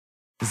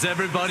Is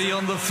everybody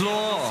on the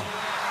floor?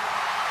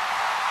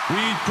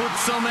 We put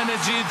some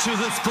energy into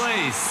this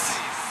place.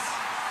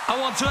 I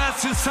want to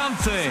ask you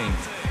something.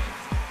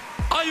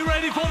 Are you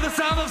ready for the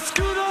sound of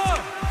Scooter?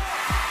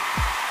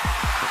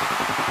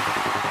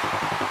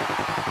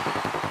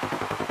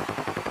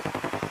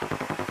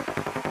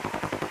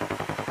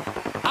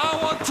 I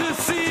want to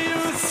see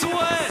you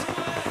sweat.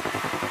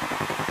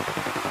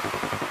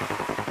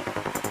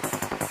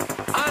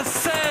 I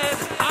said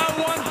I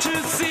want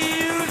to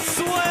see you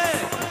sweat.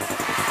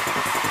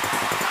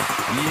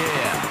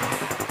 Yeah.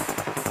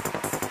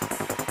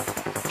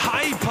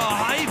 Hyper,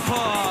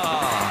 hyper.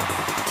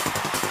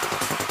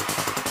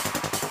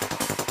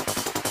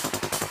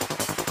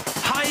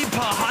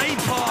 Hyper,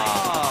 hyper.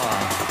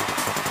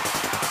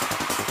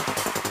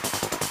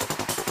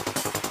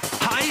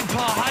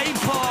 Hyper,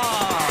 hyper.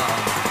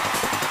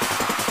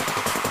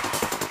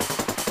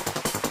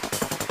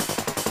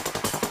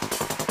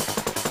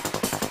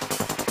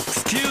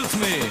 Excuse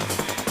me,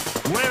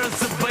 where is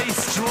the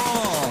bass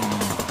drum?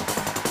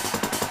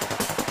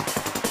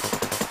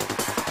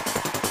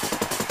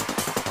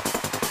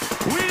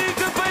 We need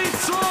the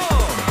bass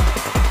drum!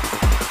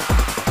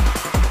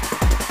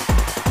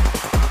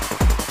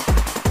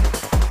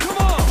 Come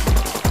on!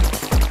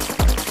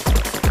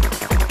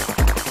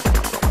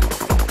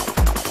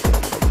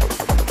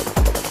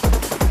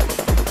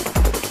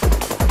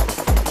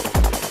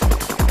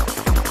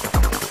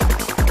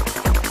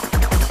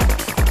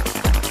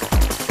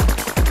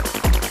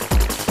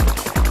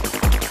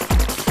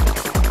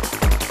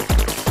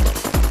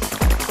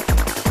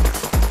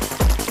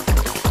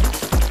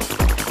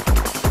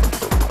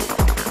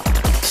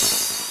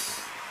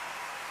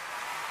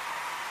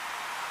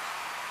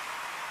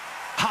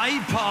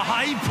 Hyper,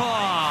 hyper.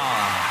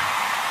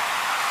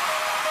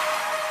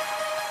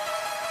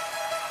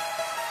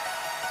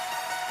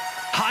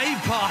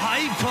 Hyper,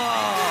 hyper.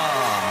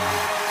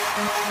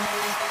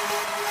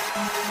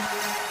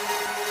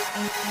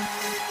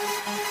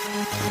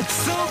 It's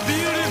so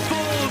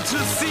beautiful to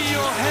see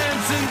your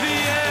hands in the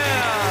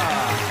air.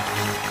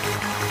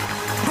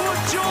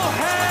 Put your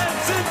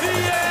hands in the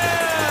air.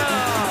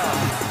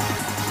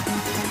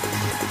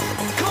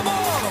 Come on.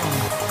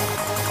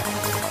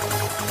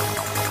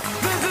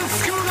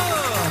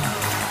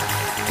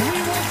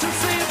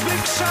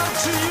 Shout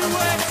to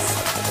US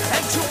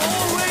and to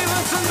all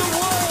ravers in the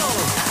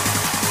world,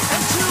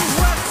 and to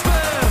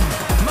Westman,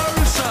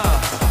 Marusha,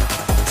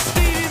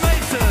 Stevie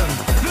Mason,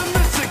 the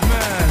Mystic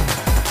Man,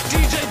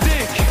 DJ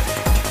Dick,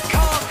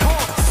 Carl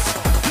Cox,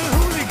 the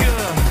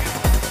Hooligan,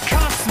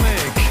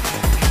 Cosmic,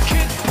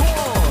 Kid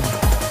Paul,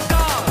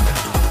 Doug,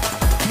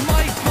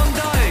 Mike Van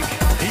Dyke,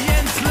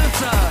 Jens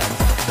Lizard,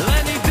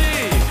 Lenny D,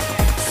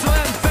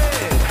 Slam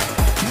Fig,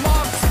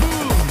 Mark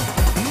Spoon,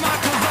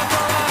 Marco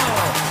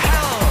Zapparano,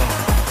 Hell,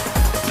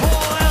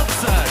 Paul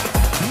Elsack,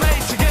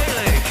 Major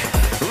Gaelic,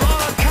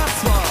 Laura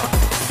Kaspar,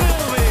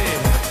 Sylvie,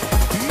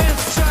 Miss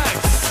Jax,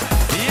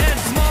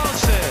 Jens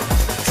Marshall,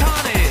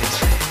 Tonnage,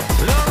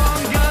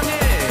 Laurent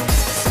Garnier,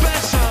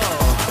 Special,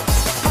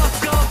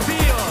 Pascal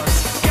Pios,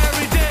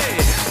 Gary Day,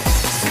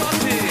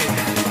 Scotty,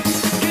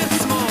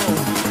 Gizmo,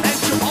 and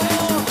to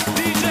all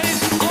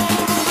DJs all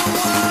over the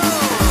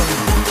world.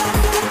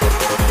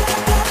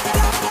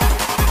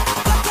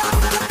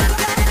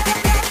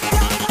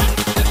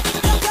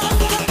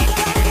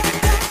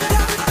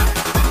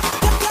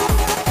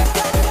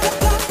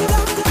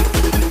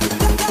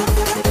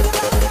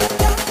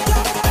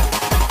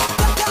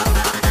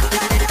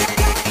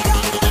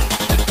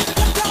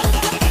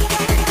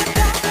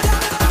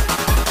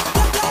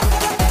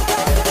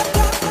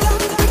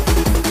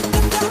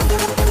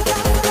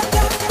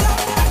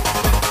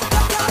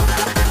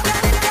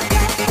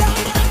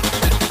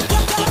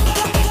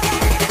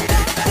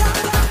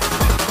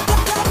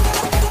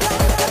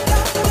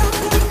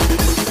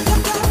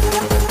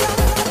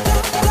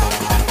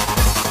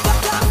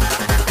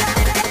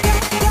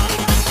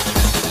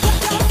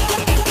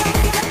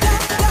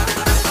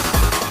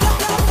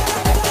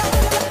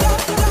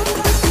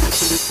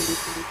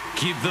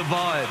 Keep the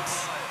vibes.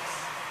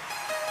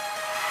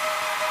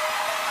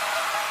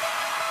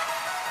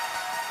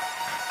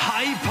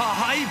 Hyper,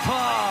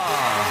 hyper.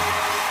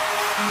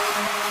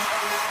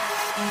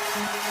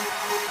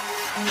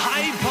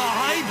 Hyper,